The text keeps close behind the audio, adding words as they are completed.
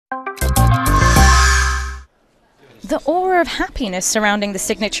The aura of happiness surrounding the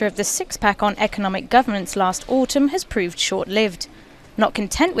signature of the six-pack on economic governance last autumn has proved short-lived. Not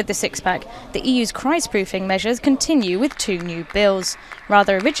content with the six-pack, the EU's crisis-proofing measures continue with two new bills,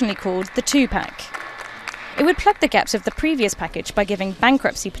 rather originally called the two-pack. It would plug the gaps of the previous package by giving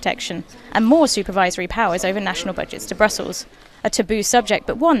bankruptcy protection and more supervisory powers over national budgets to Brussels. A taboo subject,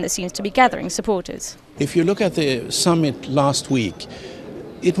 but one that seems to be gathering supporters. If you look at the summit last week,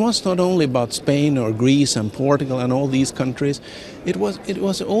 it was not only about Spain or Greece and Portugal and all these countries, it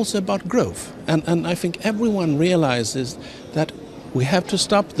was also about growth. And I think everyone realizes that we have to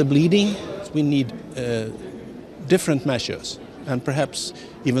stop the bleeding. We need different measures and perhaps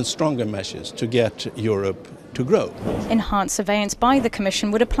even stronger measures to get Europe to grow. Enhanced surveillance by the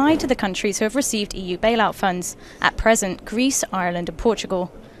Commission would apply to the countries who have received EU bailout funds, at present Greece, Ireland and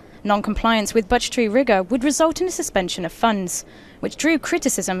Portugal. Non-compliance with budgetary rigour would result in a suspension of funds, which drew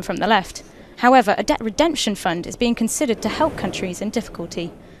criticism from the left. However, a debt redemption fund is being considered to help countries in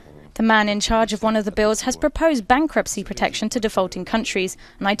difficulty. The man in charge of one of the bills has proposed bankruptcy protection to defaulting countries,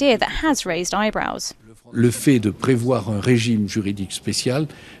 an idea that has raised eyebrows. Le fait de prévoir un régime juridique spécial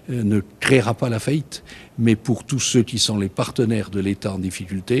ne créera pas la faillite, mais pour tous ceux qui sont les partenaires de l'État en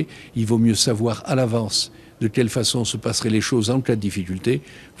difficulté, il vaut mieux savoir à l'avance de quelle façon se passeraient les choses en cas de difficulté,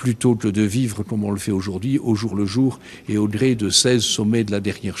 plutôt que de vivre comme on le fait aujourd'hui, au jour le jour, et au gré de 16 sommets de la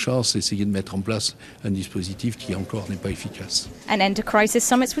dernière chance, essayer de mettre en place un dispositif qui encore n'est pas efficace. An end to crisis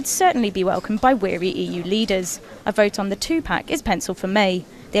summits would certainly be welcomed by weary EU leaders. A vote on the two-pack is penciled for May.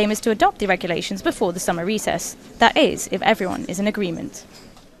 The aim is to adopt the regulations before the summer recess. That is, if everyone is in agreement.